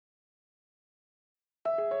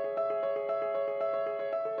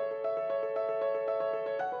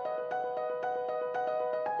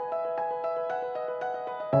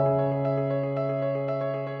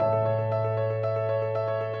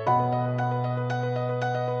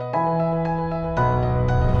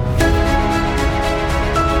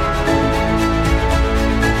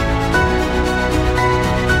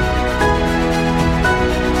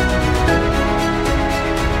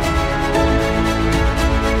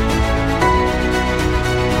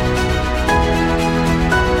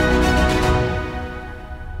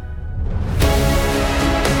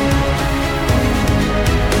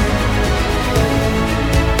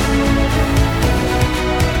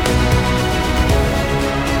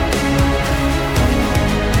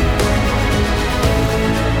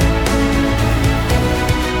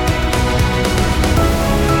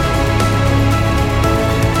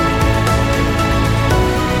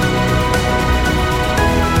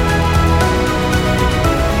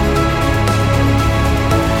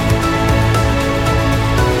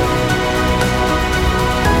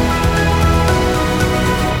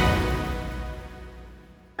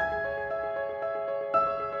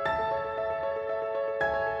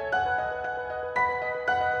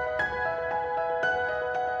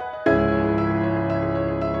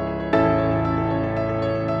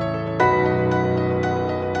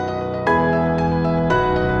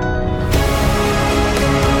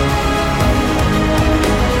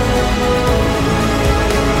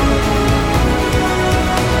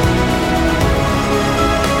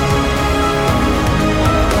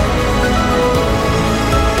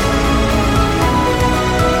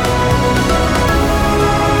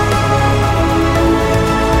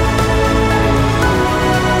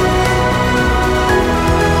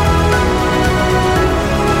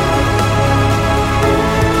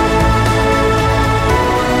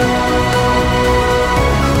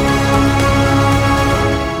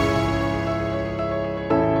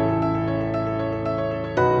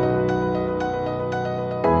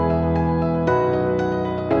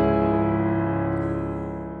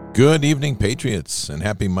Good evening, Patriots, and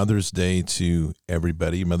happy Mother's Day to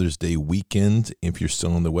everybody. Mother's Day weekend. If you're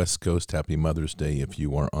still on the West Coast, happy Mother's Day if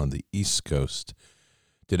you are on the East Coast.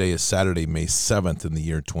 Today is Saturday, May 7th in the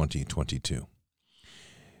year 2022.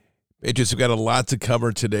 Patriots, we've got a lot to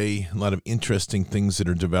cover today, a lot of interesting things that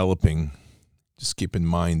are developing. Just keep in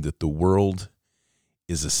mind that the world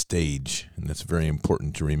is a stage, and that's very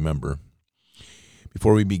important to remember.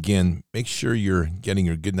 Before we begin, make sure you're getting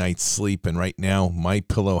your good night's sleep. And right now,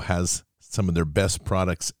 MyPillow has some of their best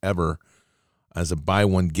products ever as a buy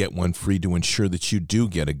one, get one free to ensure that you do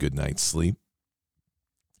get a good night's sleep.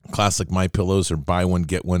 Classic MyPillows are buy one,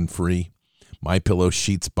 get one free. MyPillow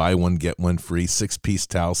sheets, buy one, get one free. 6-piece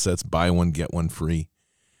towel sets, buy one, get one free.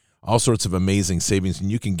 All sorts of amazing savings, and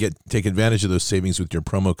you can take advantage of those savings with your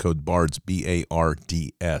promo code BARDS,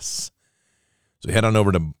 B-A-R-D-S. So head on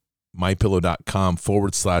over to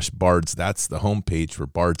mypillow.com/bards. That's the homepage for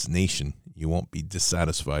Bards Nation. You won't be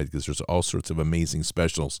dissatisfied because there's all sorts of amazing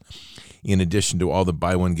specials. In addition to all the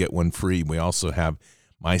buy one, get one free, we also have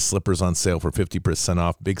My Slippers on sale for 50%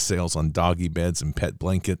 off, big sales on doggy beds and pet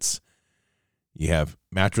blankets. You have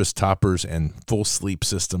mattress toppers and full sleep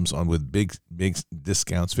systems on with big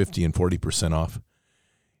discounts, 50 and 40% off.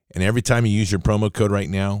 And every time you use your promo code right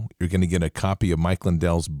now, you're going to get a copy of Mike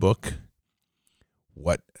Lindell's book,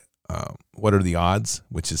 What Are the Odds?,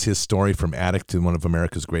 which is his story from addict to one of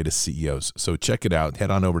America's greatest CEOs. So check it out. Head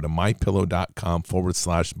on over to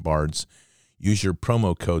mypillow.com/bards. Use your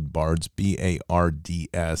promo code BARDS,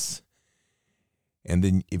 B-A-R-D-S. And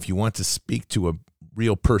then if you want to speak to a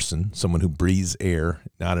real person, someone who breathes air,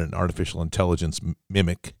 not an artificial intelligence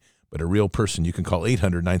mimic, but a real person, you can call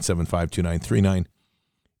 800-975-2939,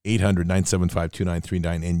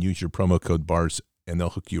 800-975-2939, and use your promo code BARDS, and they'll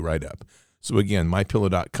hook you right up. So again,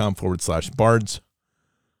 mypillow.com/bards,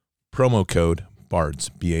 promo code BARDS,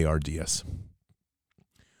 B-A-R-D-S.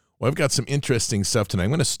 Well, I've got some interesting stuff tonight. I'm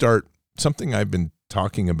going to start something I've been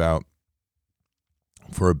talking about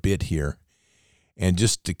for a bit here. And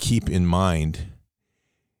just to keep in mind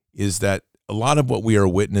is that a lot of what we are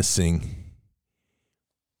witnessing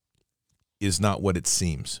is not what it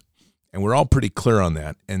seems. And we're all pretty clear on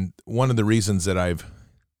that. And one of the reasons that I've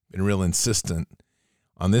been real insistent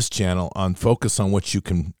on this channel on focus on what you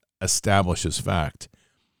can establish as fact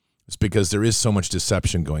is because there is so much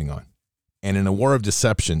deception going on. And in a war of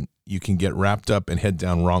deception, you can get wrapped up and head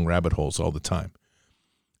down wrong rabbit holes all the time.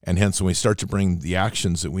 And hence, when we start to bring the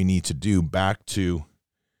actions that we need to do back to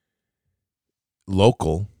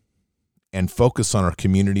local and focus on our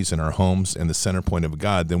communities and our homes and the center point of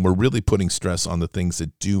God, then we're really putting stress on the things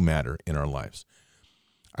that do matter in our lives.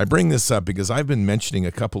 I bring this up because I've been mentioning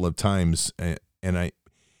a couple of times,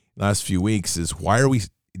 last few weeks, is why are we,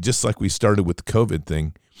 just like we started with the COVID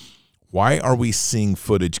thing, why are we seeing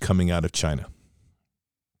footage coming out of China?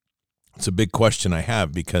 It's a big question I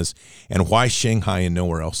have and why Shanghai and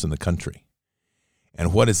nowhere else in the country?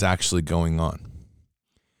 And what is actually going on?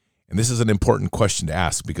 And this is an important question to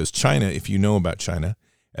ask because China, if you know about China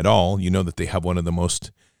at all, you know that they have one of the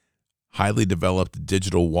most highly developed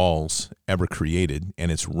digital walls ever created,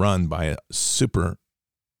 and it's run by a super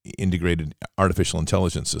integrated artificial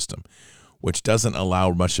intelligence system, which doesn't allow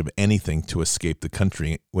much of anything to escape the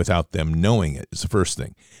country without them knowing it, is the first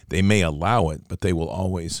thing. They may allow it, but they will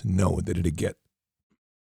always know that it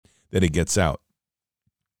gets out.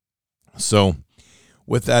 So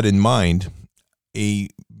with that in mind, a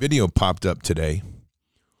video popped up today,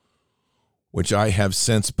 which I have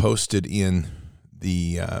since posted in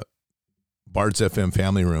the Bards FM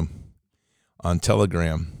family room on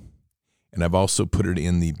Telegram. And I've also put it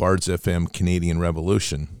in the Bards FM Canadian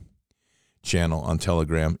Revolution channel on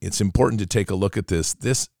Telegram. It's important to take a look at this.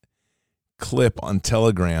 This clip on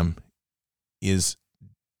Telegram is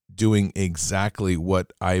doing exactly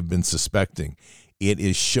what I've been suspecting. It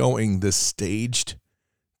is showing the staged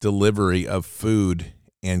delivery of food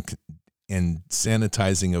and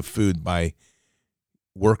sanitizing of food by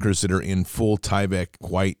workers that are in full Tyvek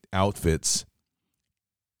white outfits.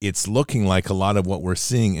 It's looking like a lot of what we're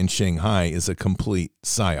seeing in Shanghai is a complete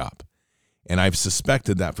psyop. And I've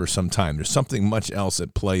suspected that for some time. There's something much else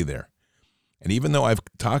at play there. And even though I've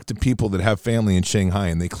talked to people that have family in Shanghai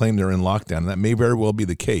and they claim they're in lockdown, and that may very well be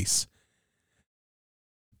the case,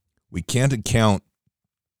 we can't account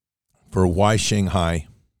for why Shanghai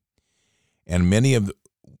and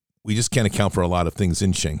we just can't account for a lot of things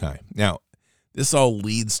in Shanghai. Now, this all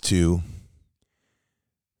leads to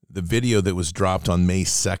the video that was dropped on May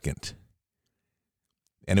 2nd.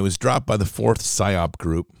 And it was dropped by the Fourth PSYOP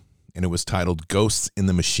Group, and it was titled Ghosts in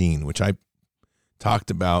the Machine, which I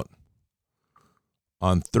talked about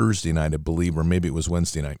on Thursday night, I believe, or maybe it was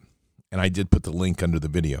Wednesday night. And I did put the link under the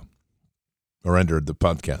video. or under the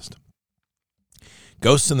podcast.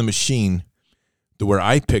 Ghost in the Machine, where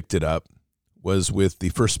I picked it up, was with the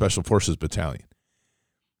 1st Special Forces Battalion.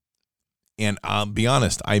 And I'll be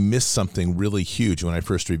honest, I missed something really huge when I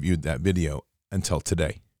first reviewed that video until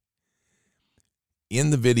today. In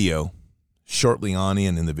the video, shortly on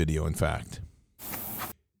in the video, in fact,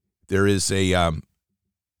 there is a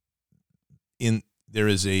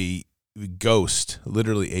ghost,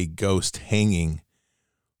 literally a ghost hanging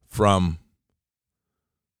from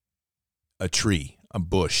a tree, a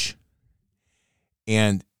bush.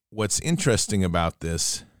 And what's interesting about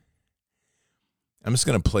this, I'm just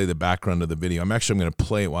going to play the background of the video. I'm going to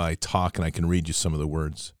play it while I talk, and I can read you some of the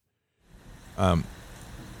words.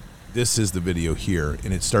 This is the video here,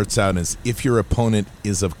 and it starts out as, if your opponent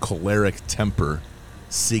is of choleric temper,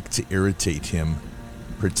 seek to irritate him,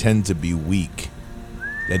 pretend to be weak,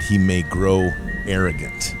 that he may grow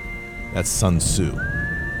arrogant. That's Sun Tzu.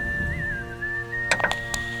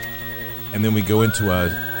 And then we go into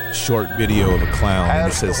a short video of a clown, and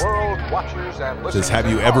it says, have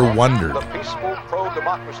you ever wondered? The peaceful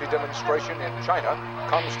pro-democracy demonstration in China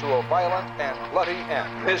comes to a violent and bloody end.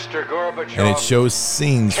 Mr. Gorbachev, and it shows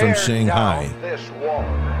scenes from Shanghai,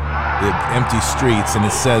 the empty streets, and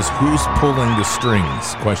it says, who's pulling the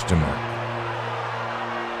strings? ?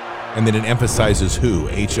 And then it emphasizes who,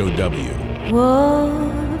 H-O-W.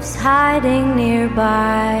 Wolves hiding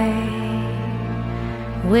nearby,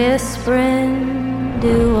 whispering,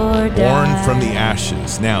 do or die. Born from the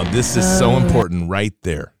ashes. Now, this is so important right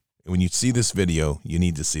there. When you see this video, you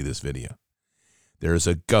need to see this video. There is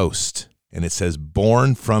a ghost, and it says,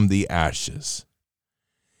 born from the ashes.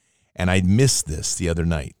 And I missed this the other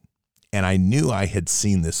night, and I knew I had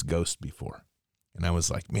seen this ghost before. And I was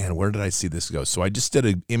like, man, where did I see this ghost? So I just did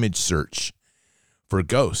an image search for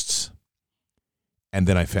ghosts, and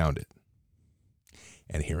then I found it.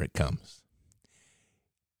 And here it comes.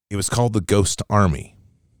 It was called the Ghost Army.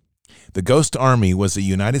 The Ghost Army was a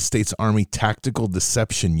United States Army tactical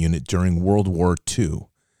deception unit during World War II,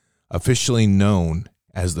 officially known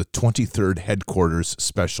as the 23rd Headquarters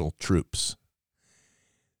Special Troops.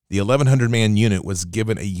 The 1,100-man unit was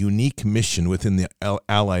given a unique mission within the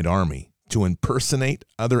Allied Army to impersonate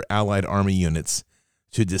other Allied Army units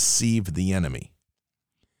to deceive the enemy.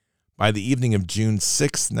 By the evening of June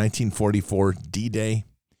 6, 1944, D-Day,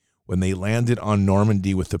 when they landed on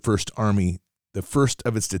Normandy with the First Army, the first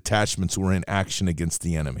of its detachments were in action against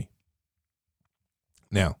the enemy.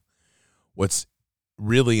 Now, what's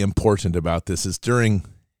really important about this is during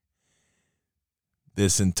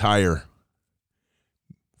this entire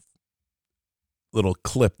little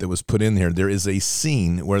clip that was put in there is a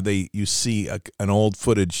scene where you see an old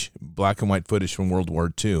footage, black and white footage from World War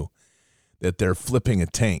II, that they're flipping a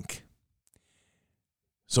tank.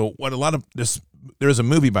 So what there's a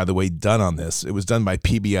movie, by the way, done on this. It was done by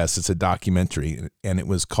PBS. It's a documentary, and it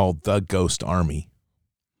was called The Ghost Army.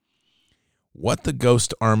 What the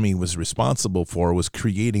Ghost Army was responsible for was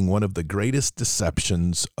creating one of the greatest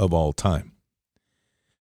deceptions of all time.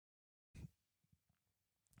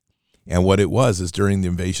 And what it was is during the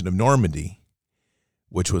invasion of Normandy,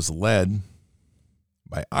 which was led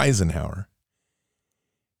by Eisenhower,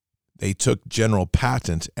 they took General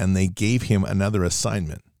Patton and they gave him another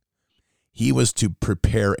assignment. He was to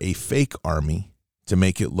prepare a fake army to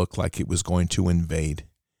make it look like it was going to invade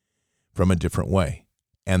from a different way.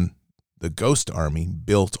 And the Ghost Army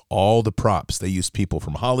built all the props. They used people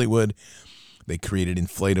from Hollywood. They created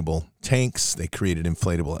inflatable tanks. They created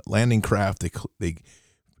inflatable landing craft.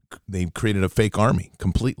 They created a fake army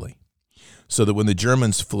completely. So that when the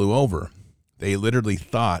Germans flew over, they literally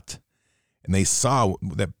thought, and they saw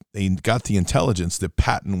that they got the intelligence that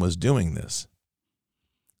Patton was doing this.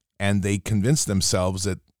 And they convinced themselves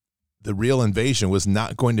that the real invasion was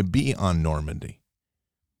not going to be on Normandy.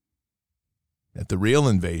 That the real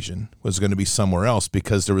invasion was going to be somewhere else,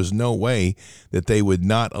 because there was no way that they would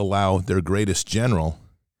not allow their greatest general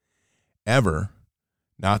ever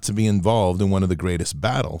not to be involved in one of the greatest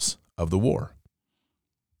battles of the war.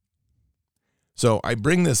 So I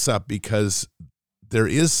bring this up because there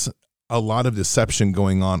is a lot of deception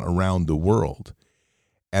going on around the world.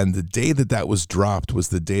 And the day that was dropped was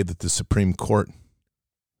the day that the Supreme Court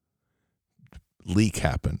leak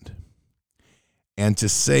happened. And to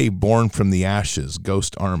say born from the ashes,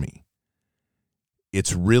 Ghost Army,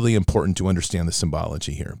 it's really important to understand the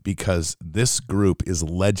symbology here, because this group is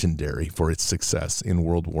legendary for its success in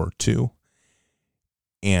World War II.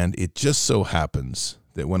 And it just so happens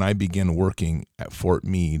that when I began working at Fort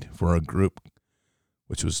Meade for a group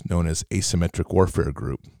which was known as Asymmetric Warfare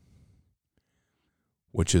Group,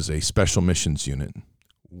 which is a special missions unit,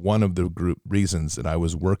 one of the reasons that I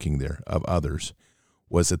was working there, of others,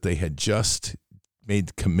 was that they had just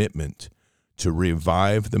made commitment to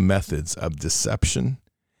revive the methods of deception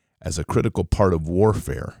as a critical part of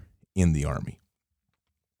warfare in the Army.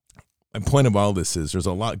 My point of all this is there's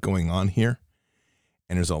a lot going on here,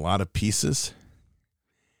 and there's a lot of pieces.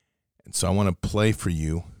 And so I want to play for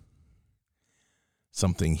you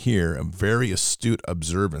something here, a very astute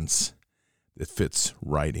observance that fits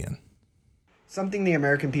right in. Something the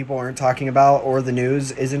American people aren't talking about, or the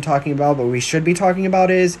news isn't talking about, but we should be talking about,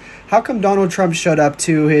 is how come Donald Trump showed up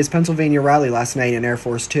to his Pennsylvania rally last night in Air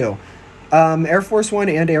Force Two? Air Force One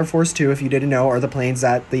and Air Force Two, if you didn't know, are the planes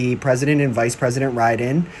that the president and vice president ride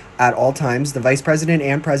in at all times. The vice president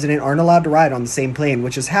and president aren't allowed to ride on the same plane,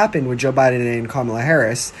 which has happened with Joe Biden and Kamala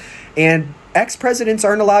Harris. And ex-presidents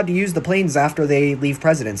aren't allowed to use the planes after they leave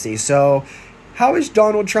presidency. So how is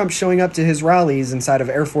Donald Trump showing up to his rallies inside of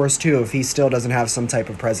Air Force Two if he still doesn't have some type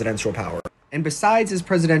of presidential power? And besides his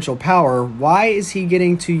presidential power, why is he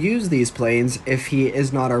getting to use these planes if he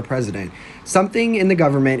is not our president? Something in the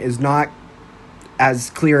government is not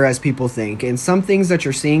as clear as people think, and some things that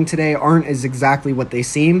you're seeing today aren't as exactly what they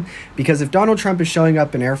seem, because if Donald Trump is showing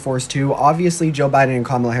up in Air Force Two, obviously Joe Biden and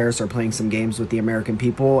Kamala Harris are playing some games with the American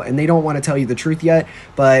people, and they don't want to tell you the truth yet,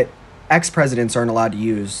 but ex-presidents aren't allowed to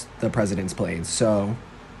use the president's planes. So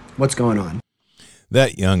what's going on?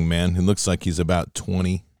 That young man, who looks like he's about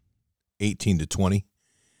 20, 18 to 20,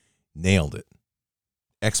 nailed it.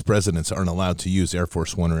 Ex-presidents aren't allowed to use Air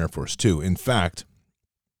Force One or Air Force Two. In fact,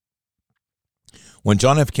 when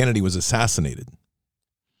John F. Kennedy was assassinated,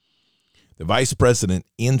 the vice president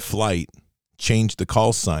in flight changed the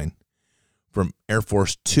call sign from Air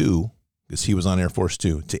Force Two, because he was on Air Force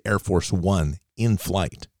Two, to Air Force One in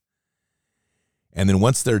flight. And then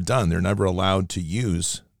once they're done, they're never allowed to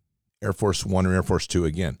use Air Force One or Air Force Two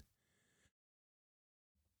again.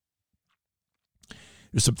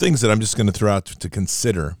 There's some things that I'm just going to throw out to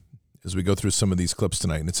consider as we go through some of these clips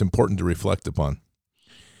tonight, and it's important to reflect upon.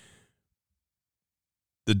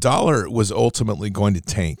 The dollar was ultimately going to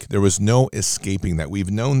tank. There was no escaping that.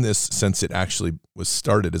 We've known this since it actually was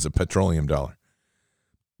started as a petroleum dollar.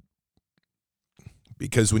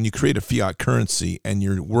 Because when you create a fiat currency and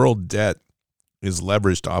your world debt is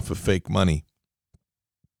leveraged off of fake money,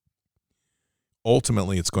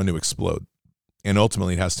 ultimately it's going to explode. And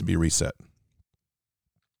ultimately it has to be reset.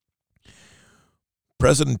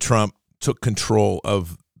 President Trump took control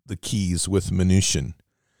of the keys with Mnuchin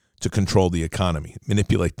to control the economy,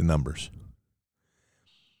 manipulate the numbers.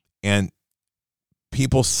 And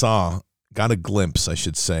people got a glimpse, I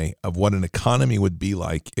should say, of what an economy would be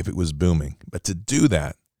like if it was booming. But to do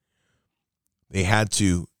that, they had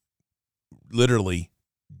to literally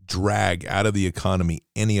drag out of the economy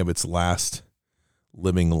any of its last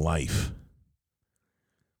living life.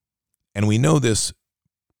 And we know this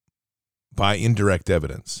by indirect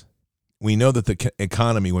evidence. We know that the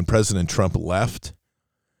economy, when President Trump left,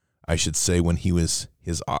 I should say when his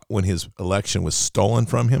election was stolen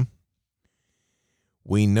from him,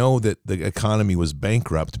 we know that the economy was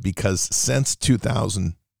bankrupt because since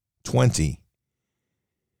 2020,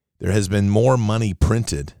 there has been more money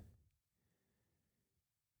printed.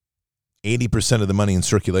 80% of the money in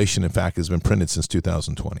circulation, in fact, has been printed since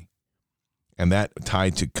 2020. And that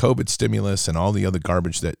tied to COVID stimulus and all the other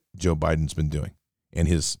garbage that Joe Biden's been doing and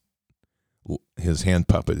his hand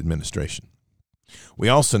puppet administration. We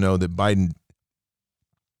also know that Biden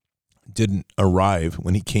didn't arrive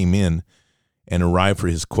when he came in and arrived for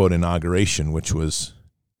his, quote, inauguration, which was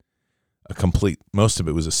most of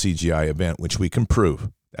it was a CGI event, which we can prove.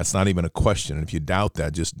 That's not even a question. And if you doubt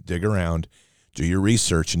that, just dig around, do your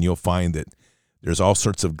research, and you'll find that there's all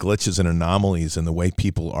sorts of glitches and anomalies in the way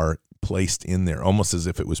people are placed in there, almost as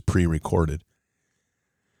if it was pre-recorded.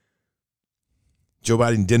 Joe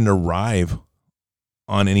Biden didn't arrive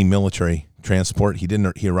on any military transport.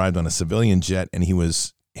 He arrived on a civilian jet, and he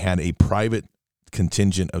had a private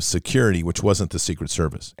contingent of security, which wasn't the Secret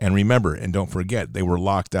Service. And remember, and don't forget, they were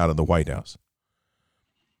locked out of the White House.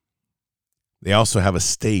 They also have a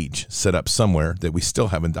stage set up somewhere that we still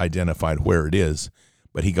haven't identified where it is,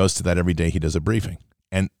 but he goes to that every day he does a briefing.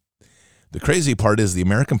 And the crazy part is the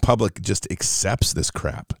American public just accepts this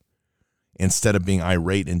crap instead of being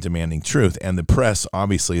irate and demanding truth. And the press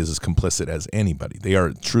obviously is as complicit as anybody. They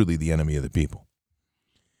are truly the enemy of the people.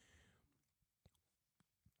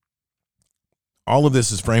 All of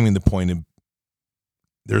this is framing the point of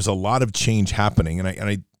there's a lot of change happening.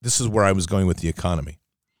 And this is where I was going with the economy.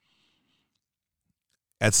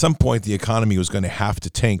 At some point, the economy was going to have to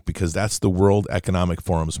tank because that's the World Economic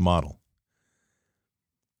Forum's model,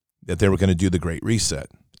 that they were going to do the Great Reset.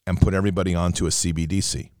 and put everybody onto a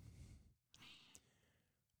CBDC.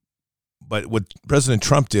 But what President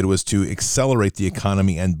Trump did was to accelerate the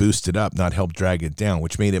economy and boost it up, not help drag it down,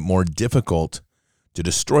 which made it more difficult to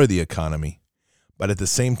destroy the economy, but at the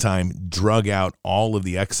same time drug out all of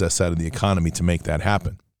the excess out of the economy to make that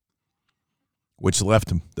happen, which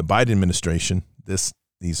left the Biden administration,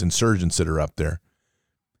 these insurgents that are up there,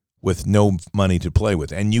 with no money to play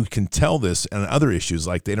with. And you can tell this on other issues,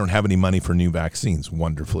 like they don't have any money for new vaccines.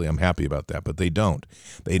 Wonderfully, I'm happy about that, but they don't.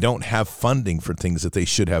 They don't have funding for things that they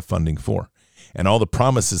should have funding for. And all the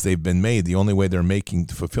promises they've been made, the only way they're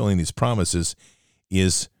fulfilling these promises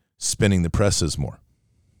is spinning the presses more.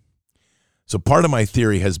 So part of my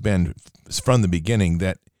theory has been from the beginning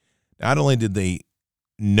that not only did they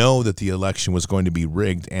know that the election was going to be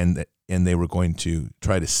rigged and they were going to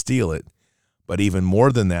try to steal it, but even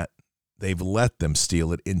more than that, they've let them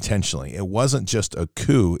steal it intentionally. It wasn't just a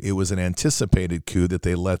coup. It was an anticipated coup that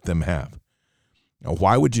they let them have. Now,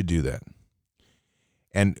 why would you do that?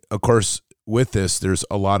 And, of course, with this, there's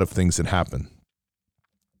a lot of things that happen.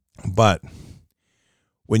 But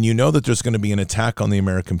when you know that there's going to be an attack on the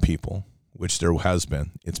American people, which there has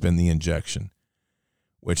been, it's been the injection,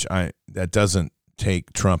 that doesn't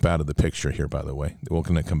take Trump out of the picture here, by the way. We're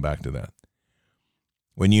going to come back to that.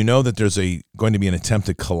 When you know that there's going to be an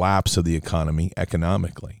attempted collapse of the economy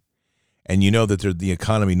economically, and you know that the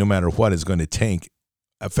economy, no matter what, is going to tank,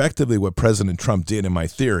 effectively what President Trump did, in my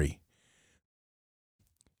theory,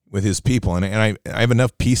 with his people, and I have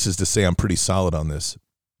enough pieces to say I'm pretty solid on this,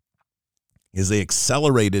 is they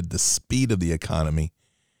accelerated the speed of the economy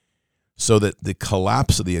so that the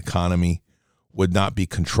collapse of the economy would not be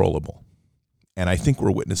controllable. And I think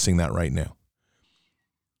we're witnessing that right now.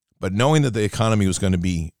 But knowing that the economy was going to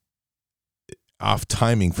be off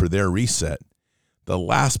timing for their reset, the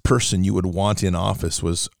last person you would want in office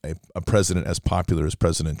was a president as popular as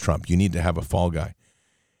President Trump. You need to have a fall guy.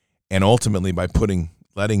 And ultimately, by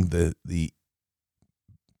letting the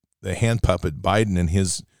hand puppet Biden and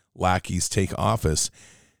his lackeys take office,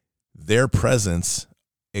 their presence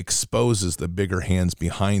exposes the bigger hands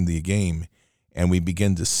behind the game. And we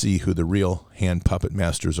begin to see who the real hand puppet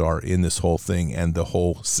masters are in this whole thing. And the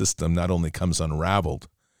whole system not only comes unraveled,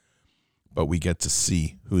 but we get to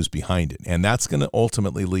see who's behind it. And that's going to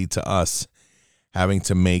ultimately lead to us having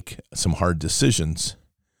to make some hard decisions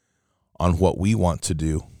on what we want to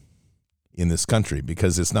do in this country,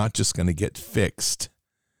 because it's not just going to get fixed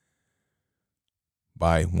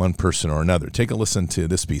by one person or another. Take a listen to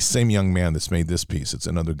this piece. Same young man that's made this piece. It's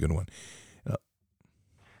another good one.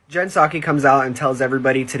 Jen Psaki comes out and tells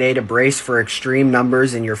everybody today to brace for extreme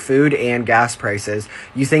numbers in your food and gas prices.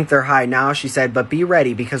 You think they're high now, she said, but be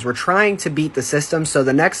ready because we're trying to beat the system. So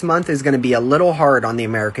the next month is going to be a little hard on the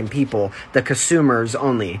American people, the consumers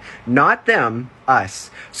only, not them,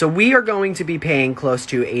 us. So we are going to be paying close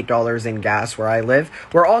to $8 in gas where I live.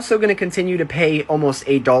 We're also going to continue to pay almost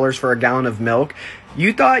 $8 for a gallon of milk.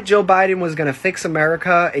 You thought Joe Biden was going to fix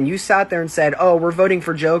America, and you sat there and said, oh, we're voting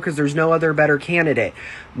for Joe because there's no other better candidate.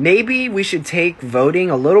 Maybe we should take voting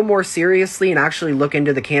a little more seriously and actually look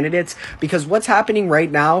into the candidates, because what's happening right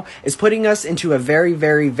now is putting us into a very,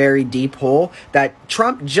 very, very deep hole that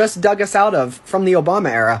Trump just dug us out of from the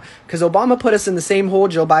Obama era, because Obama put us in the same hole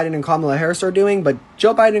Joe Biden and Kamala Harris are doing, but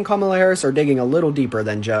Joe Biden and Kamala Harris are digging a little deeper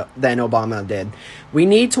than Obama did. We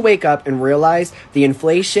need to wake up and realize the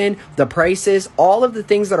inflation, the prices, all of the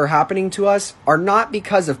things that are happening to us are not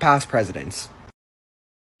because of past presidents.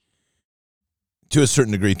 To a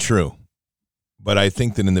certain degree, true. But I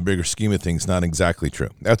think that in the bigger scheme of things, not exactly true.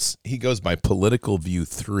 He goes by Political View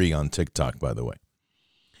 3 on TikTok, by the way.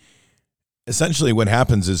 Essentially what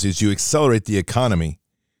happens is you accelerate the economy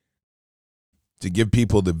to give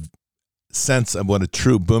people the sense of what a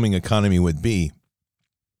true booming economy would be,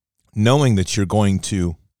 knowing that you're going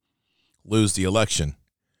to lose the election.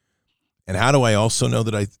 And how do I also know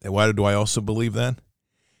why do I also believe that?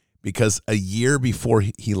 Because a year before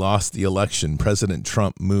he lost the election, President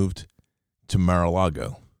Trump moved to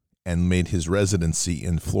Mar-a-Lago and made his residency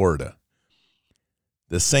in Florida,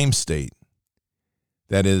 the same state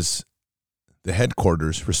that is the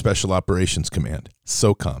headquarters for Special Operations Command,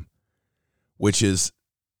 SOCOM, which is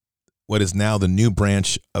what is now the new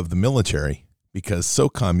branch of the military, because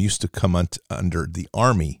SOCOM used to come under the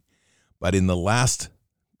Army, but in the last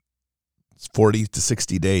 40 to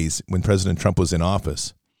 60 days when President Trump was in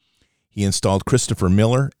office, he installed Christopher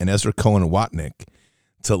Miller and Ezra Cohen Watnick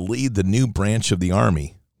to lead the new branch of the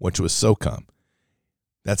Army, which was SOCOM.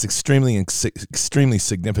 That's extremely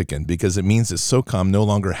significant, because it means that SOCOM no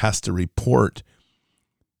longer has to report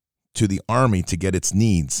to the Army to get its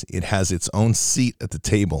needs. It has its own seat at the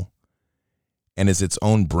table, and is its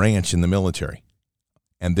own branch in the military.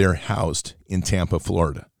 And they're housed in Tampa,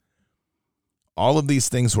 Florida. All of these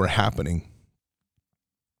things were happening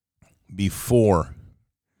before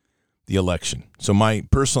the election. So my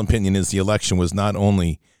personal opinion is the election was not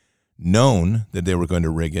only known that they were going to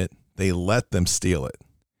rig it, they let them steal it.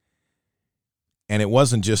 And it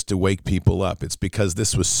wasn't just to wake people up. It's because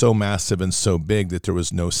this was so massive and so big that there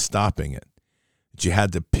was no stopping it. That you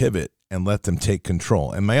had to pivot and let them take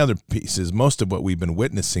control. And my other piece is most of what we've been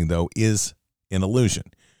witnessing, though, is an illusion.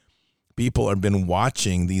 People have been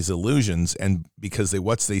watching these illusions, and because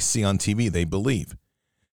what they see on TV, they believe.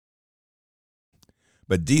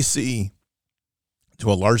 But D.C.,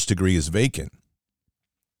 to a large degree, is vacant.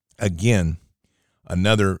 Again,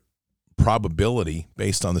 another probability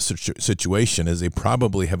based on the situation is they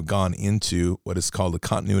probably have gone into what is called a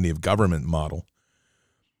continuity of government model.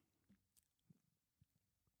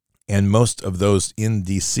 And most of those in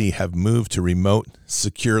D.C. have moved to remote,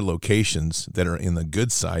 secure locations that are in the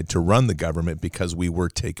good side to run the government because we were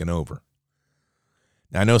taken over.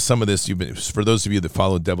 Now, I know some of this, for those of you that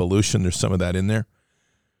follow devolution, there's some of that in there.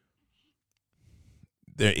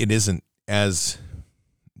 It isn't as...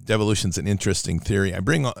 Devolution's an interesting theory. I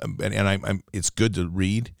bring on, and it's good to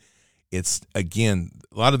read. It's, again,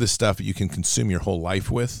 a lot of this stuff you can consume your whole life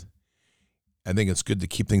with. I think it's good to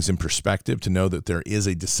keep things in perspective, to know that there is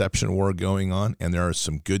a deception war going on, and there are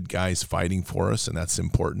some good guys fighting for us, and that's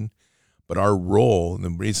important. But our role, and the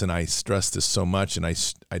reason I stress this so much, and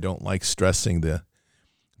I don't like stressing the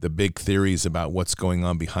big theories about what's going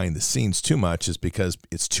on behind the scenes too much, is because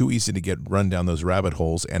it's too easy to get run down those rabbit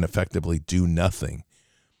holes and effectively do nothing,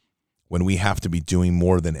 when we have to be doing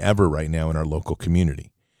more than ever right now in our local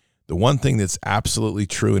community. The one thing that's absolutely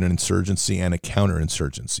true in an insurgency and a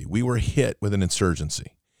counterinsurgency, we were hit with an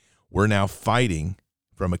insurgency. We're now fighting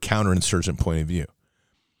from a counterinsurgent point of view.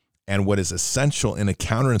 And what is essential in a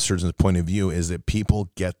counterinsurgent point of view is that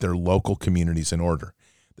people get their local communities in order.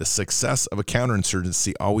 The success of a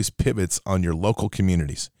counterinsurgency always pivots on your local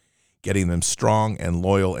communities, getting them strong and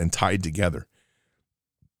loyal and tied together.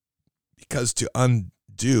 Because to undo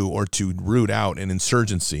or to root out an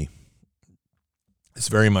insurgency is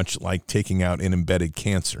very much like taking out an embedded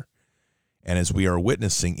cancer. And as we are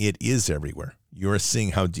witnessing, it is everywhere. You're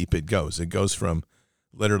seeing how deep it goes. It goes from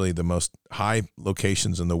literally the most high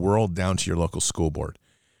locations in the world down to your local school board.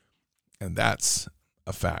 And that's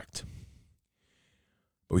a fact.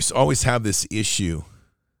 But we always have this issue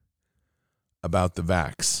about the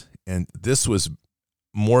vax. And this was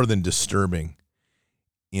more than disturbing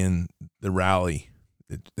in the rally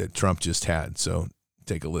that Trump just had. So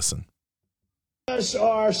take a listen.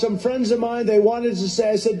 Are some friends of mine, they wanted to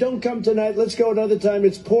say, I said, don't come tonight, let's go another time,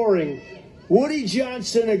 it's pouring. Woody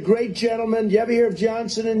Johnson, a great gentleman. You ever hear of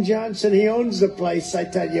Johnson & Johnson? He owns the place, I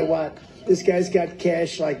tell you what. This guy's got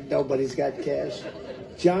cash like nobody's got cash.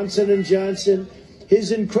 Johnson & Johnson.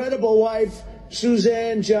 His incredible wife,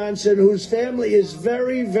 Suzanne Johnson, whose family is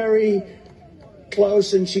very, very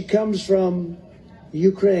close, and she comes from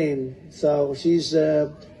Ukraine. So she has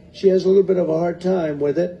a little bit of a hard time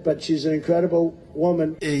with it, but she's an incredible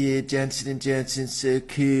woman. Oh yeah, Johnson & Johnson's so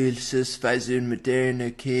cool, so Pfizer and Moderna,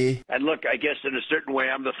 okay? And look, I guess in a certain way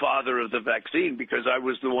I'm the father of the vaccine because I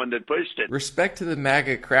was the one that pushed it. Respect to the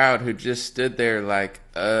MAGA crowd who just stood there like,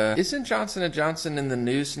 isn't Johnson & Johnson in the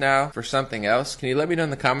news now for something else? Can you let me know in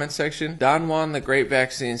the comment section? Don Juan, the great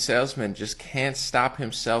vaccine salesman, just can't stop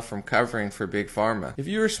himself from covering for Big Pharma. If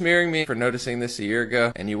you were smearing me for noticing this a year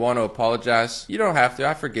ago and you want to apologize, you don't have to,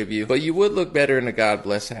 I forgive you. But you would look better in a God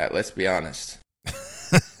Bless hat, let's be honest.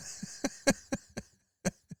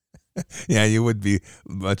 Yeah, you would be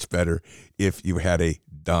much better if you had a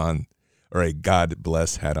Don or a God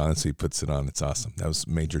Bless hat on. So he puts it on. It's awesome. That was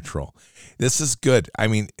major troll. This is good. I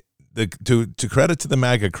mean, to credit to the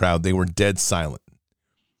MAGA crowd, they were dead silent.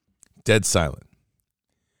 Dead silent.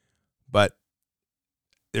 But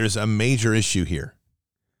there's a major issue here.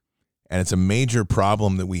 And it's a major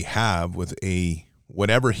problem that we have with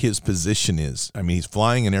whatever his position is. I mean, he's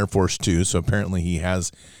flying in Air Force Two, so apparently he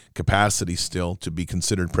has capacity still to be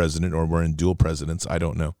considered president, or we're in dual presidents. I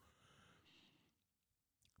don't know.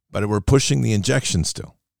 But we're pushing the injection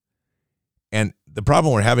still. And the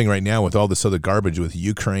problem we're having right now with all this other garbage with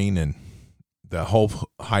Ukraine and the whole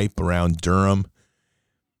hype around Durham,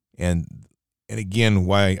 and again,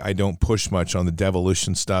 why I don't push much on the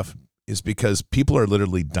devolution stuff is because people are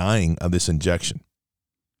literally dying of this injection.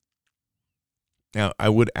 Now, I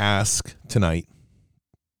would ask tonight,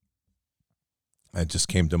 it just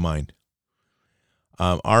came to mind,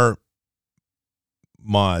 our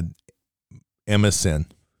mod, MSN,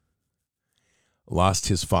 lost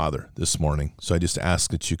his father this morning. So I just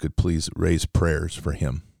ask that you could please raise prayers for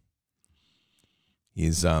him.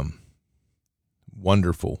 He's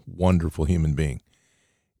wonderful, wonderful human being.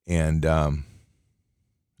 And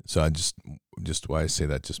so I just why I say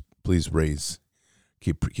that, just please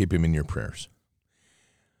keep him in your prayers.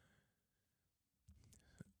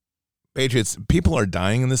 Patriots, people are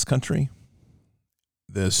dying in this country.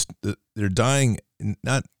 They're dying,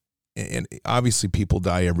 not, and obviously people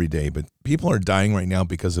die every day, but people are dying right now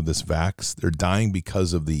because of this vax. They're dying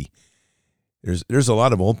because of there's a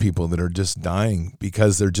lot of old people that are just dying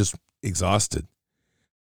because they're just exhausted.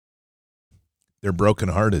 They're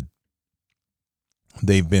brokenhearted.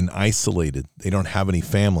 They've been isolated. They don't have any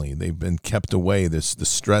family. They've been kept away. The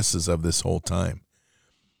stresses of this whole time.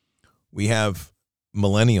 We have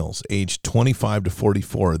millennials aged 25 to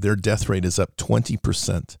 44. Their death rate is up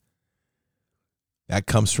 20%. That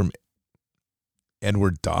comes from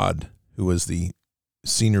Edward Dodd, who was the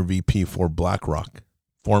senior VP for BlackRock,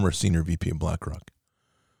 former senior VP of BlackRock.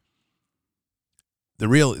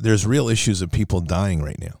 There's real issues of people dying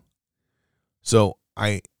right now. So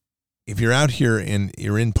if you're out here and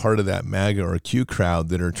you're in part of that MAGA or Q crowd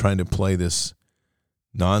that are trying to play this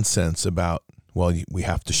nonsense about, well, we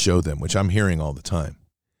have to show them, which I'm hearing all the time.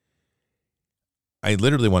 I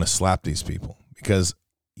literally want to slap these people because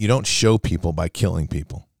you don't show people by killing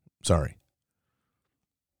people. Sorry.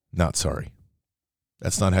 Not sorry.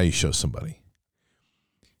 That's not how you show somebody.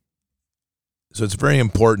 So it's very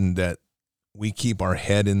important that we keep our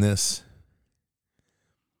head in this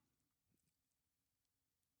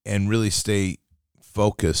and really stay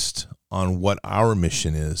focused on what our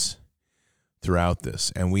mission is throughout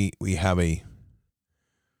this. And we have a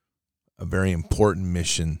very important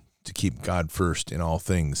mission to keep God first in all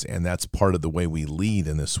things. And that's part of the way we lead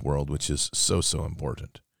in this world, which is so, so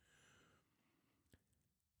important.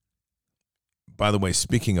 By the way,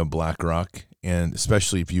 speaking of BlackRock, and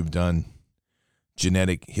especially if you've done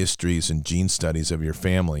genetic histories and gene studies of your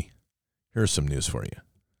family, here's some news for you.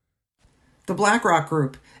 The BlackRock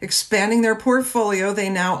Group, expanding their portfolio, they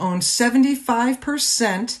now own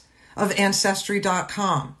 75% of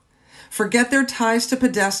Ancestry.com. Forget their ties to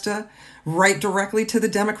Podesta, right directly to the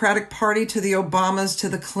Democratic Party, to the Obamas, to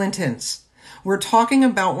the Clintons. We're talking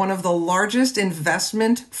about one of the largest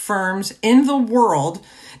investment firms in the world,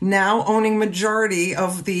 now owning majority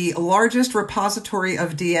of the largest repository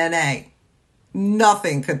of DNA.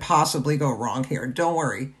 Nothing could possibly go wrong here. Don't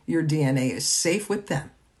worry, your DNA is safe with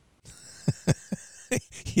them.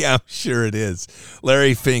 Yeah, I'm sure it is.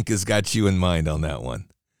 Larry Fink has got you in mind on that one.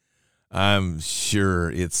 I'm sure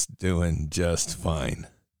it's doing just fine.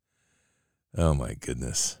 Oh, my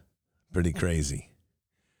goodness. Pretty crazy.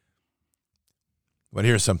 But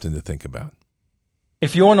here's something to think about.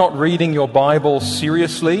 If you're not reading your Bible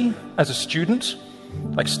seriously as a student,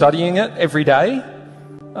 like studying it every day,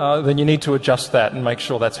 then you need to adjust that and make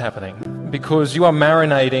sure that's happening. Because you are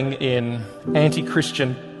marinating in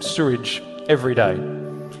anti-Christian sewage every day.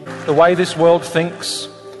 The way this world thinks,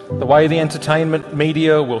 the way the entertainment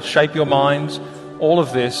media will shape your minds, all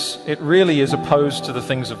of this, it really is opposed to the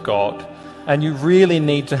things of God. And you really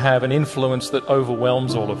need to have an influence that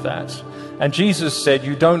overwhelms all of that. And Jesus said,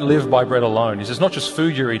 you don't live by bread alone. He says, not just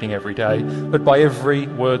food you're eating every day, but by every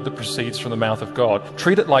word that proceeds from the mouth of God.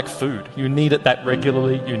 Treat it like food. You need it that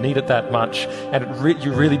regularly. You need it that much. And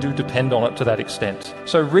you really do depend on it to that extent.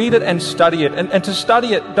 So read it and study it. And to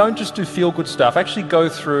study it, don't just do feel-good stuff. Actually go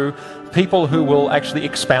through people who will actually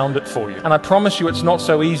expound it for you. And I promise you, it's not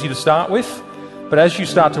so easy to start with. But as you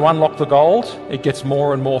start to unlock the gold, it gets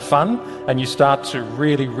more and more fun, and you start to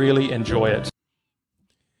really, really enjoy it.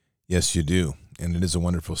 Yes, you do. And it is a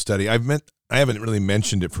wonderful study. I haven't really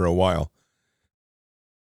mentioned it for a while.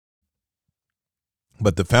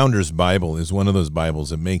 But the Founder's Bible is one of those Bibles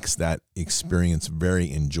that makes that experience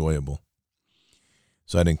very enjoyable.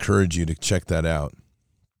 So I'd encourage you to check that out.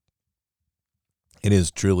 It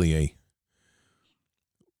is truly a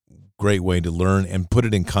great way to learn and put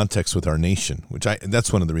it in context with our nation,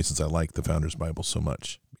 that's one of the reasons I like the Founder's Bible so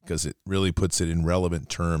much, because it really puts it in relevant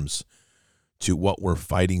terms to what we're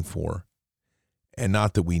fighting for. And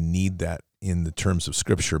not that we need that in the terms of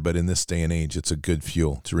Scripture, but in this day and age, it's a good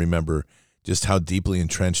fuel to remember just how deeply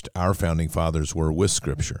entrenched our founding fathers were with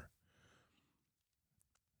Scripture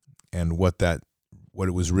and what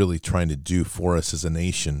it was really trying to do for us as a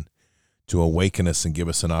nation to awaken us and give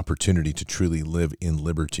us an opportunity to truly live in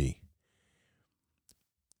liberty.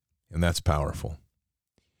 And that's powerful.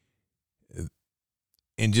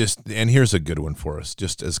 And here's a good one for us,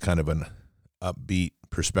 just as kind of an upbeat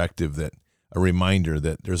perspective, that a reminder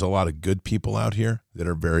that there's a lot of good people out here that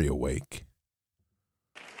are very awake.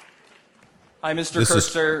 Hi, Mr.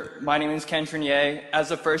 Kurtzer. My name is Ken Trenier.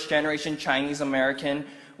 As a first-generation Chinese American,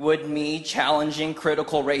 would me challenging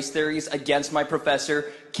critical race theories against my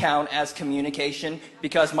professor count as communication?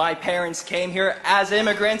 Because my parents came here as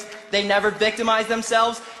immigrants. They never victimized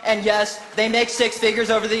themselves. And yes, they make six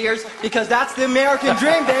figures over the years because that's the American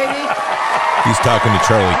dream, baby. He's talking to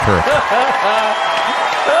Charlie Kirk.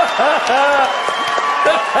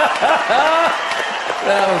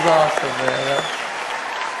 That was awesome, man.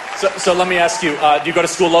 So let me ask you, do you go to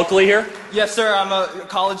school locally here? Yes, sir. I'm a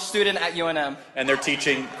college student at UNM. And they're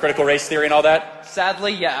teaching critical race theory and all that?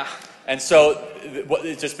 Sadly, yeah. And so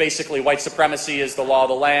it's just basically white supremacy is the law of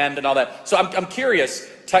the land and all that. So I'm curious,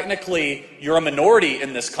 technically you're a minority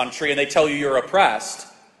in this country and they tell you you're oppressed.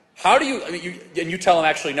 How do you tell them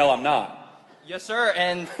actually, no, I'm not? Yes, sir.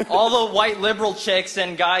 And all the white liberal chicks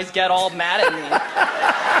and guys get all mad at me.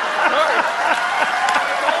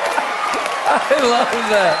 I love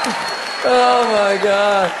that. Oh, my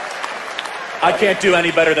God. I can't do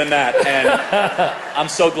any better than that. And I'm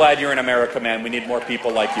so glad you're in America, man. We need more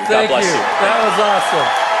people like you. God bless you.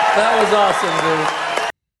 That was awesome,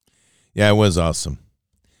 dude. Yeah, it was awesome.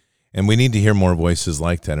 And we need to hear more voices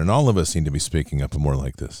like that. And all of us need to be speaking up more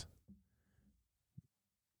like this.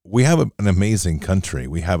 We have an amazing country.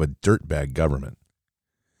 We have a dirtbag government.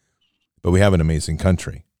 But we have an amazing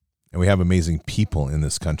country. And we have amazing people in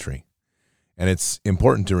this country. And it's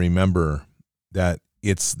important to remember that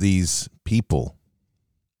it's these people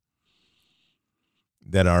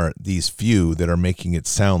that are these few that are making it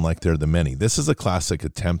sound like they're the many. This is a classic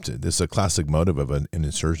attempt. This is a classic motive of an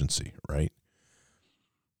insurgency, right?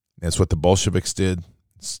 That's what the Bolsheviks did.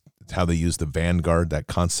 It's how they used the vanguard, that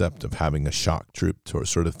concept of having a shock troop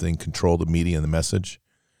sort of thing, control the media and the message.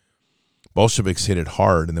 Bolsheviks hit it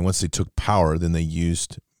hard, and then once they took power, then they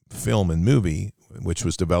used film and movie, which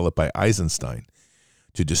was developed by Eisenstein,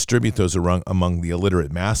 to distribute those among the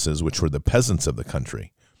illiterate masses, which were the peasants of the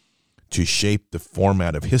country, to shape the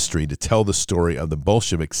format of history, to tell the story of the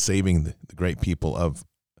Bolsheviks saving the great people of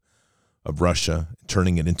Russia,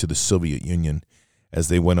 turning it into the Soviet Union, as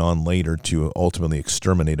they went on later to ultimately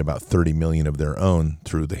exterminate about 30 million of their own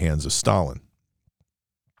through the hands of Stalin.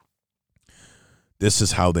 This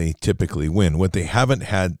is how they typically win. What they haven't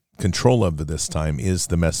had control of this time is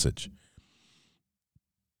the message.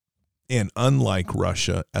 And unlike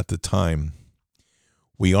Russia at the time,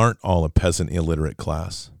 we aren't all a peasant illiterate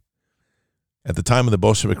class. At the time of the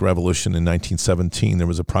Bolshevik Revolution in 1917, there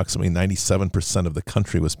was approximately 97% of the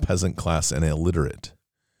country was peasant class and illiterate.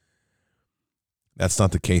 That's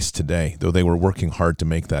not the case today, though they were working hard to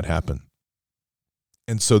make that happen.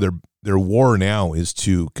 And so their war now is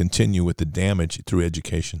to continue with the damage through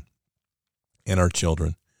education and our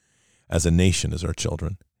children, as a nation, as our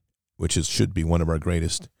children, which should be one of our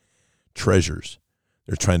greatest treasures.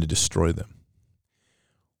 They're trying to destroy them.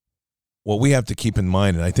 What we have to keep in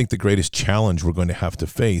mind, and I think the greatest challenge we're going to have to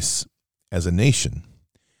face as a nation,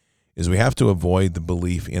 is we have to avoid the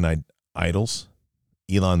belief in idols.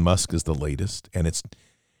 Elon Musk is the latest, and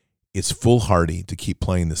it's foolhardy to keep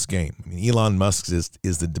playing this game. I mean, Elon Musk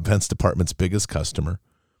is the Defense Department's biggest customer.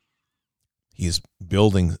 He's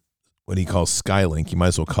building what he calls Skylink. You might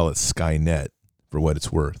as well call it Skynet for what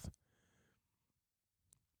it's worth.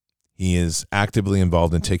 He is actively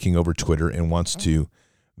involved in taking over Twitter and wants to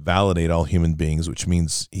validate all human beings, which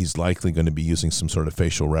means he's likely going to be using some sort of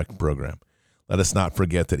facial rec program. Let us not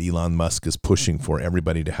forget that Elon Musk is pushing for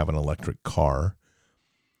everybody to have an electric car,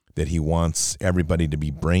 that he wants everybody to be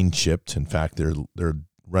brain chipped. In fact, they're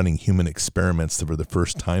running human experiments for the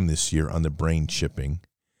first time this year on the brain chipping.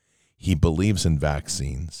 He believes in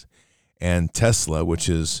vaccines. And Tesla, which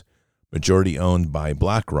is majority owned by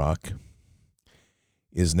BlackRock,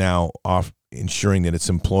 is now ensuring that its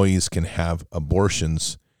employees can have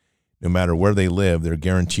abortions no matter where they live. They're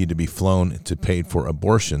guaranteed to be flown to paid for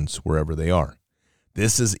abortions wherever they are.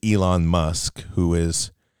 This is Elon Musk,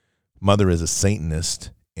 whose mother is a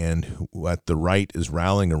Satanist and who at the right is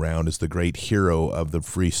rallying around as the great hero of the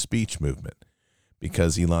free speech movement,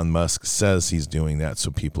 because Elon Musk says he's doing that,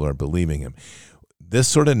 so people are believing him. This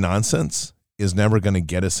sort of nonsense is never going to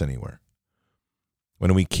get us anywhere.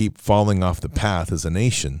 When we keep falling off the path as a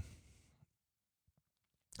nation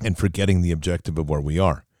and forgetting the objective of where we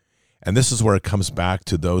are. And this is where it comes back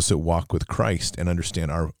to those that walk with Christ and understand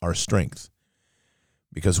our strength.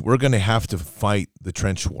 Because we're going to have to fight the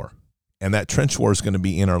trench war. And that trench war is going to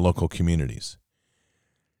be in our local communities.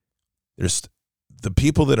 There's the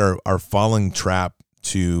people that are falling trap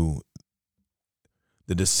to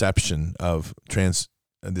the deception of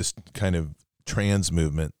this kind of trans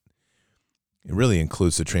movement. It really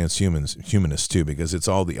includes the humanists too, because it's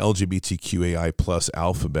all the LGBTQAI plus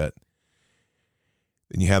alphabet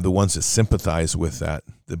Then you have the ones that sympathize with that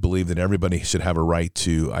believe that everybody should have a right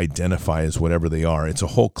to identify as whatever they are. It's a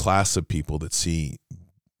whole class of people that see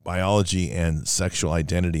biology and sexual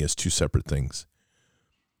identity as two separate things.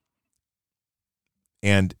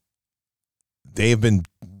 And they have been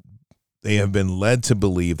led to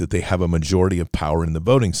believe that they have a majority of power in the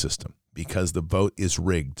voting system because the vote is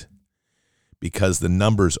rigged, because the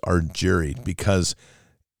numbers are juried, because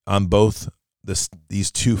on both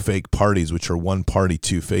these two fake parties, which are one party,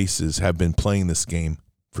 two faces, have been playing this game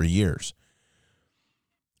for years.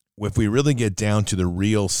 If we really get down to the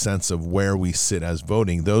real sense of where we sit as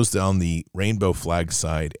voting, those on the rainbow flag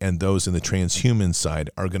side and those in the transhuman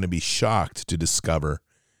side are going to be shocked to discover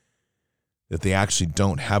that they actually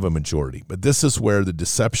don't have a majority. But this is where the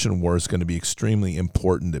deception war is going to be extremely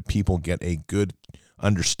important, that people get a good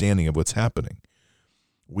understanding of what's happening.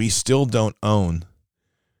 We still don't own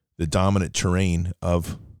the dominant terrain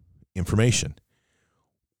of information.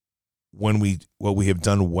 What we have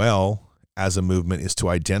done well as a movement is to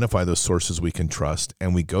identify those sources we can trust,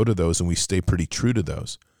 and we go to those and we stay pretty true to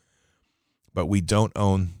those. But we don't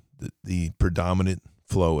own the predominant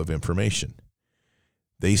flow of information.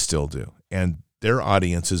 They still do. And their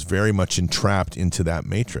audience is very much entrapped into that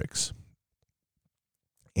matrix.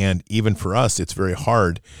 And even for us, it's very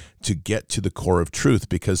hard to get to the core of truth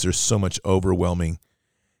because there's so much overwhelming,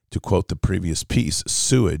 to quote the previous piece,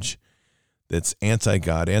 sewage that's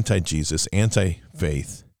anti-God, anti-Jesus,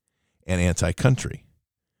 anti-faith, and anti-country.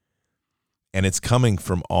 And it's coming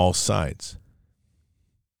from all sides.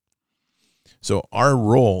 So our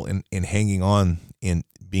role in hanging on, in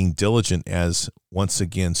being diligent as, once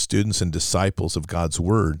again, students and disciples of God's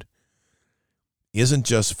word, isn't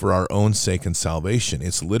just for our own sake and salvation.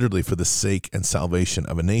 It's literally for the sake and salvation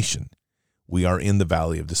of a nation. We are in the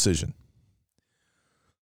valley of decision.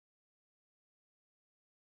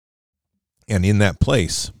 And in that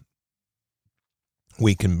place,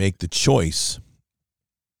 we can make the choice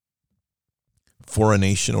for a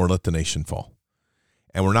nation or let the nation fall.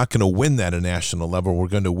 And we're not going to win that at a national level. We're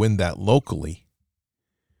going to win that locally,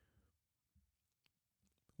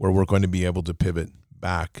 where we're going to be able to pivot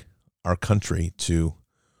back our country to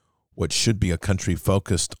what should be a country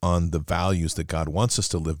focused on the values that God wants us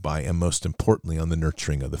to live by, and most importantly, on the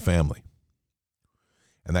nurturing of the family.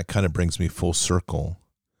 And that kind of brings me full circle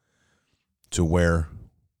to where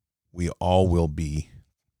we all will be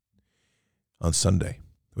on Sunday,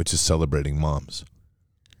 which is celebrating moms.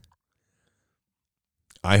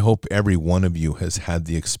 I hope every one of you has had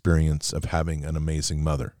the experience of having an amazing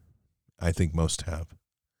mother. I think most have.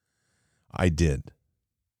 I did.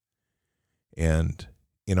 And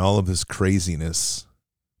in all of this craziness,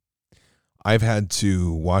 I've had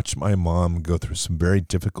to watch my mom go through some very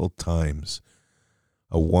difficult times.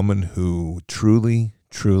 A woman who truly,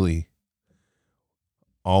 truly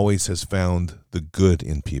always has found the good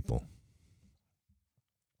in people.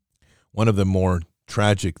 One of the more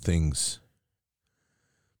tragic things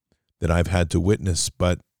that I've had to witness,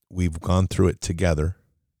 but we've gone through it together,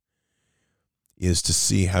 is to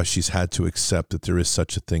see how she's had to accept that there is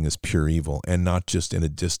such a thing as pure evil, and not just in a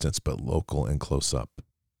distance, but local and close up.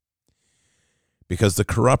 Because the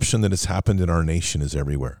corruption that has happened in our nation is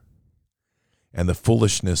everywhere. And the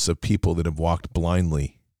foolishness of people that have walked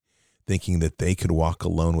blindly, thinking that they could walk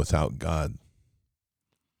alone without God,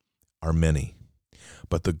 are many.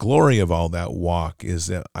 But the glory of all that walk is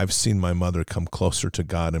that I've seen my mother come closer to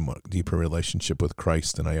God and a deeper relationship with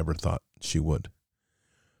Christ than I ever thought she would.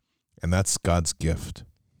 And that's God's gift.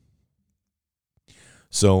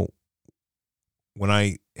 So when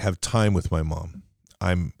I have time with my mom,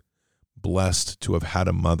 I'm blessed to have had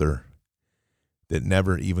a mother that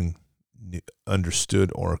never even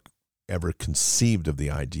understood or ever conceived of the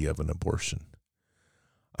idea of an abortion.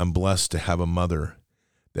 I'm blessed to have a mother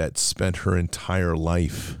that spent her entire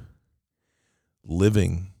life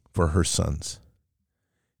living for her sons.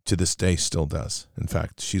 To this day still does. In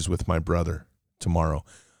fact, she's with my brother tomorrow.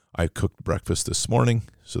 I cooked breakfast this morning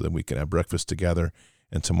so that we can have breakfast together,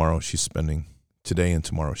 and today and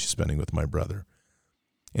tomorrow she's spending with my brother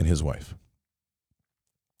and his wife.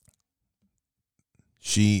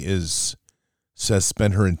 She says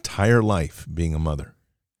spent her entire life being a mother.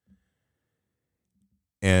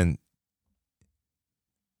 And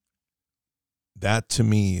that to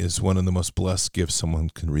me is one of the most blessed gifts someone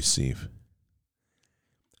can receive.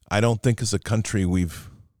 I don't think as a country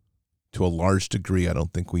to a large degree, I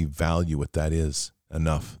don't think we value what that is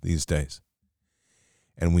enough these days.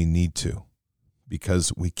 And we need to,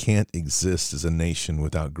 because we can't exist as a nation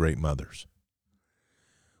without great mothers.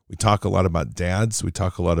 We talk a lot about dads, we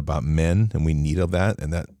talk a lot about men, and we need of that,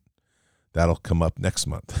 and that'll come up next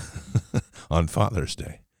month on Father's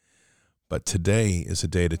Day. But today is a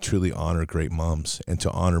day to truly honor great moms and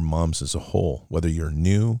to honor moms as a whole, whether you're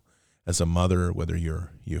new as a mother, whether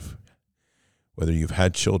you've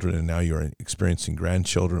had children and now you're experiencing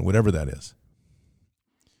grandchildren, whatever that is.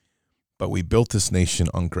 But we built this nation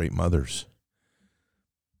on great mothers.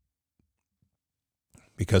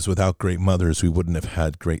 Because without great mothers, we wouldn't have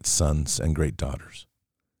had great sons and great daughters.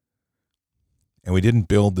 And we didn't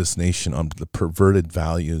build this nation on the perverted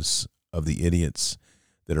values of the idiots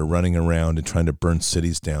that are running around and trying to burn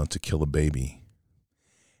cities down to kill a baby.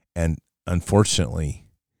 And unfortunately,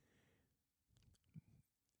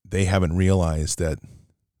 they haven't realized that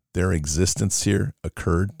their existence here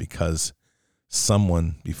occurred because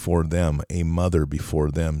someone before them, a mother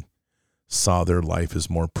before them, saw their life as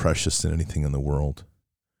more precious than anything in the world.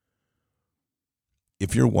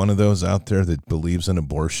 If you're one of those out there that believes in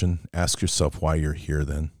abortion, ask yourself why you're here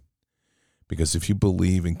then. Because if you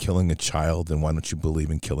believe in killing a child, then why don't you believe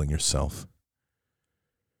in killing yourself?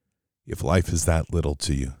 If life is that little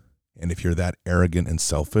to you, and if you're that arrogant and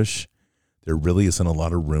selfish, there really isn't a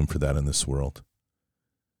lot of room for that in this world.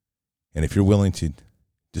 And if you're willing to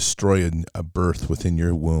destroy a birth within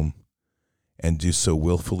your womb and do so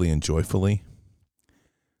willfully and joyfully,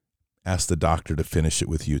 ask the doctor to finish it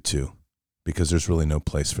with you too, because there's really no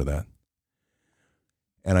place for that.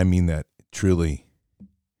 And I mean that truly,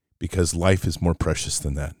 because life is more precious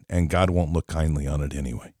than that, and God won't look kindly on it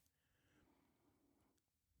anyway.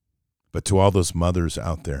 But to all those mothers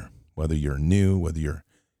out there, whether you're new, whether you're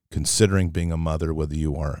considering being a mother, whether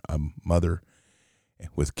you are a mother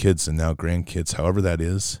with kids and now grandkids, however that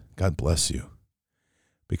is, God bless you,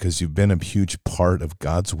 because you've been a huge part of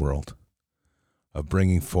God's world, of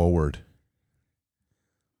bringing forward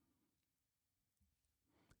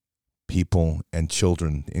people and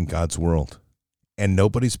children in God's world. And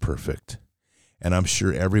nobody's perfect. And I'm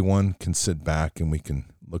sure everyone can sit back and we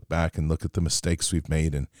can look back and look at the mistakes we've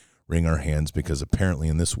made and wring our hands, because apparently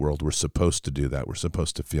in this world we're supposed to do that. We're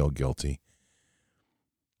supposed to feel guilty.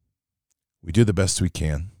 We do the best we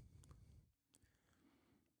can.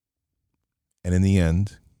 And in the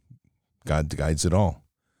end, God guides it all.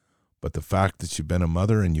 But the fact that you've been a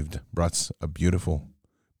mother and you've brought a beautiful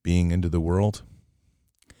being into the world,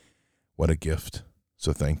 what a gift.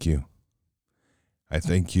 So thank you. I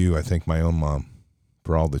thank you. I thank my own mom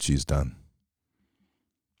for all that she's done.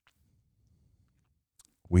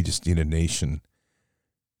 We just need a nation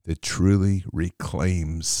that truly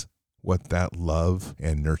reclaims what that love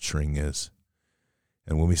and nurturing is.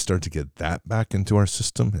 And when we start to get that back into our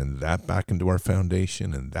system and that back into our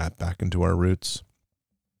foundation and that back into our roots,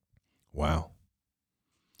 wow,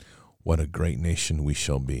 what a great nation we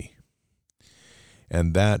shall be.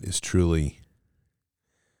 And that is truly,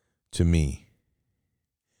 to me,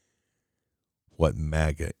 what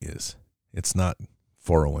MAGA is. It's not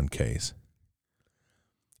 401ks.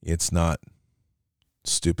 It's not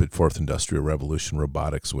stupid fourth industrial revolution,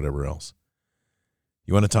 robotics, whatever else.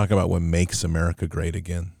 You want to talk about what makes America great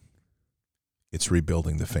again? It's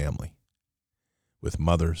rebuilding the family with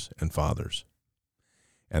mothers and fathers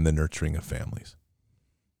and the nurturing of families.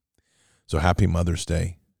 So happy Mother's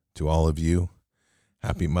Day to all of you.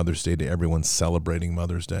 Happy Mother's Day to everyone celebrating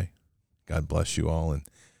Mother's Day. God bless you all, and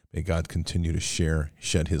may God continue to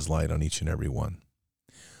shed his light on each and every one.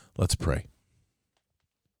 Let's pray.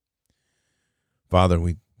 Father,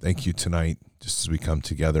 we thank you tonight just as we come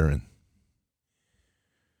together and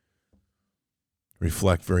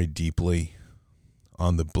reflect very deeply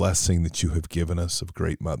on the blessing that you have given us of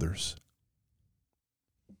great mothers.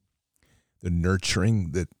 The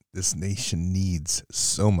nurturing that this nation needs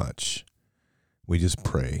so much. We just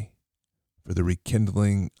pray for the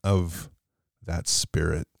rekindling of that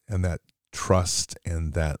spirit and that trust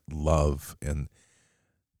and that love and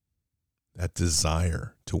that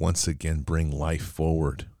desire to once again bring life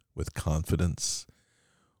forward with confidence,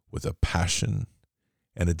 with a passion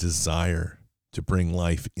and a desire to bring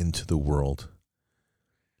life into the world.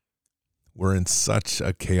 We're in such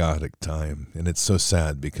a chaotic time, and it's so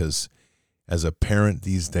sad because as a parent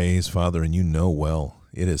these days, Father, and you know well,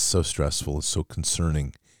 it is so stressful, it's so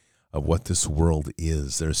concerning of what this world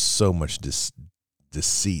is. There's so much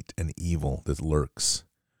deceit and evil that lurks.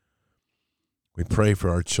 We pray for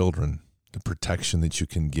our children, the protection that you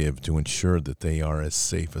can give to ensure that they are as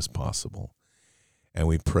safe as possible. And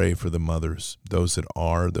we pray for the mothers, those that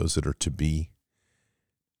are to be,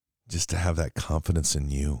 just to have that confidence in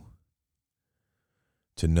you,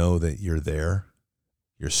 to know that you're there,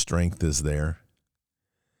 your strength is there,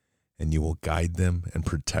 and you will guide them and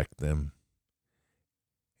protect them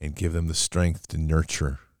and give them the strength to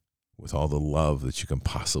nurture with all the love that you can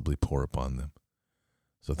possibly pour upon them.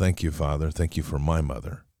 So thank you, Father. Thank you for my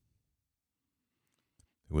mother.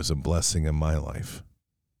 It was a blessing in my life.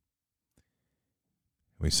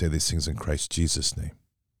 We say these things in Christ Jesus' name.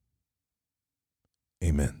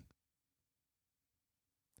 Amen.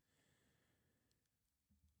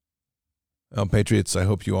 Well, Patriots, I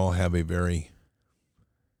hope you all have a very,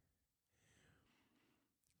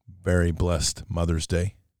 very blessed Mother's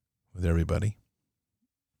Day with everybody.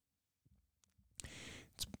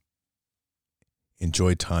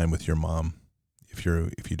 Enjoy time with your mom. If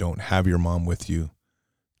you don't have your mom with you,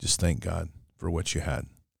 just thank God for what you had.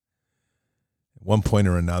 At one point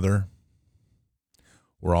or another,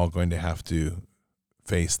 we're all going to have to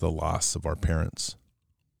face the loss of our parents.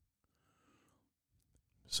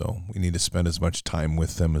 So we need to spend as much time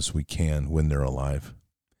with them as we can when they're alive.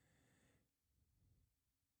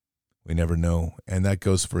 We never know, and that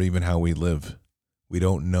goes for even how we live. We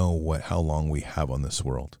don't know how long we have on this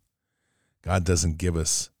world. God doesn't give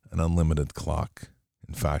us an unlimited clock.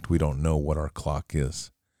 In fact, we don't know what our clock is.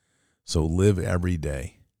 So live every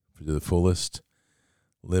day to the fullest.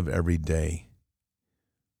 Live every day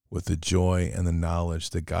with the joy and the knowledge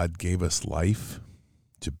that God gave us life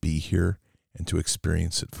to be here and to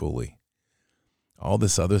experience it fully. All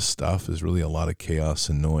this other stuff is really a lot of chaos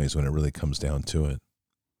and noise when it really comes down to it.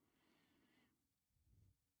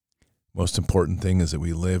 Most important thing is that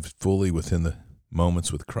we live fully within the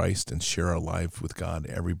moments with Christ and share our life with God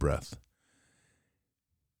every breath.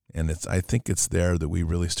 And I think it's there that we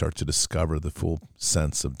really start to discover the full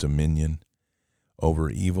sense of dominion over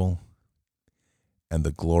evil and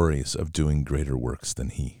the glories of doing greater works than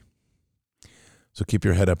he. So keep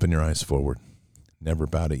your head up and your eyes forward. Never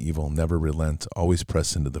bow to evil, never relent, always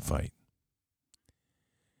press into the fight.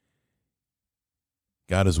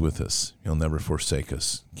 God is with us. He'll never forsake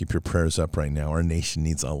us. Keep your prayers up right now. Our nation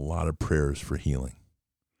needs a lot of prayers for healing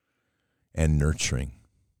and nurturing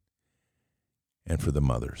and for the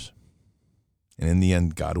mothers. And in the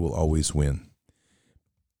end, God will always win.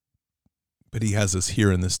 But he has us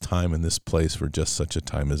here in this time, in this place, for just such a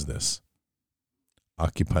time as this.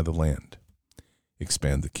 Occupy the land.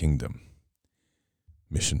 Expand the kingdom.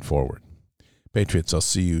 Mission forward. Patriots, I'll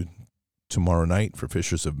see you tomorrow night for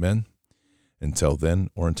Fishers of Men. Until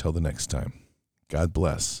then, or until the next time, God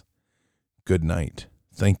bless. Good night.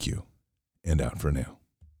 Thank you. And out for now.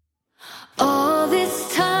 All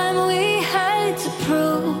this time we had to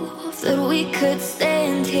prove that we could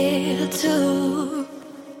stand here too.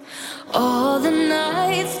 All the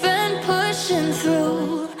nights spent pushing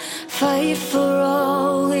through, fight for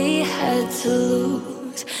all we had to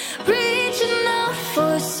lose. Reaching out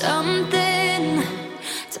for something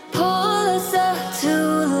to pull us up to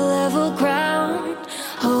level ground.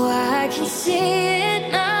 Oh, I can see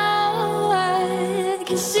it now, I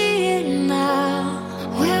can see it now.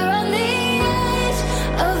 We're on the edge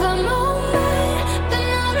of a moment, been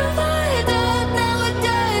out of our depth, now we're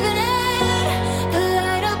diving in. The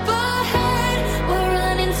light up ahead, we're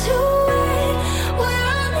running to it. We're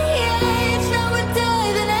on the edge, now we're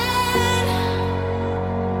diving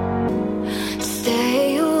in.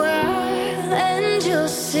 Stay a while and you'll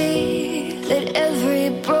see that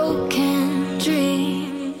every broken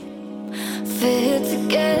dream fit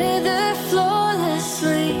together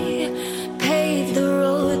flawlessly, pave the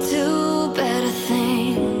road to better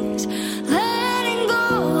things. Letting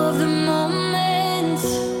go of the moments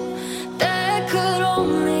that could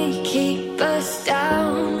only keep us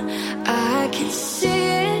down. I can see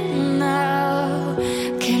it now.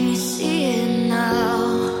 Can you see it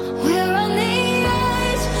now? We're on the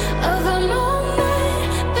edge of a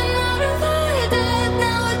moment, been out of our depth,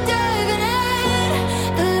 now we're diving in.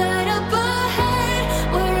 The light up ahead,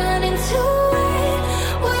 we're running to it.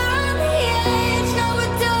 We're on the edge, now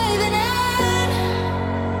we're diving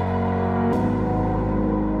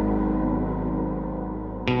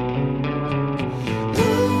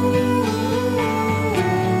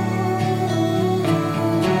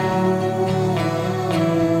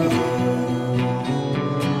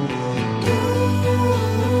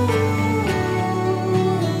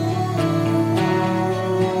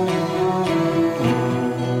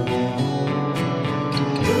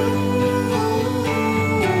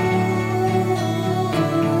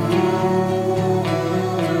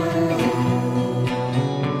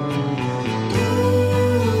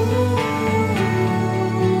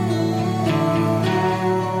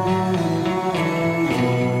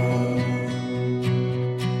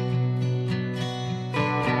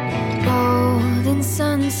golden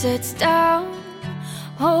sun sets down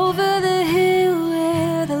over the hill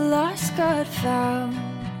where the lost got found.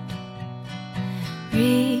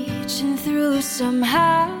 Reaching through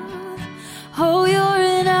somehow. Oh, you're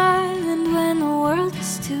an island when the world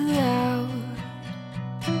is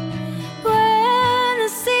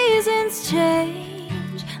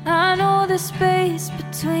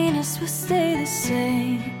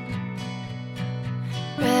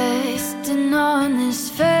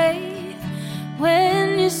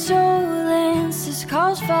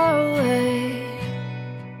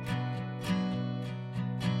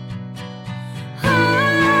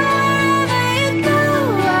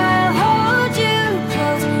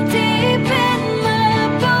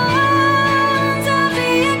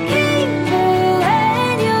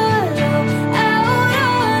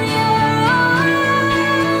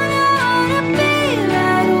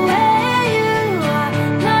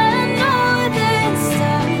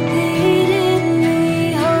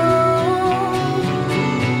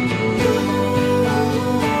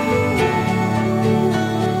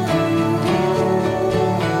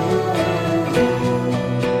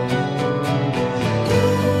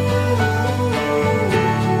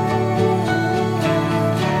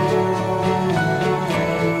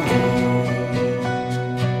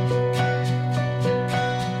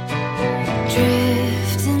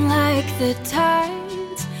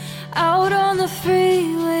on the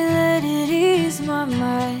freeway, let it ease my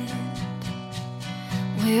mind.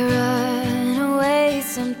 We run away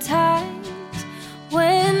sometimes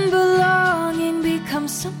when belonging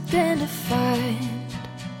becomes something to find.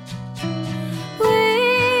 We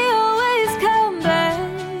always come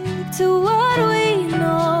back to what we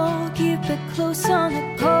know. Keep it close on the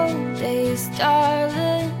cold days,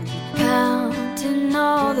 darling. Counting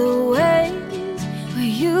all the ways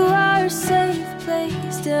where you are a safe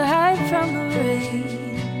place to hide from the rain.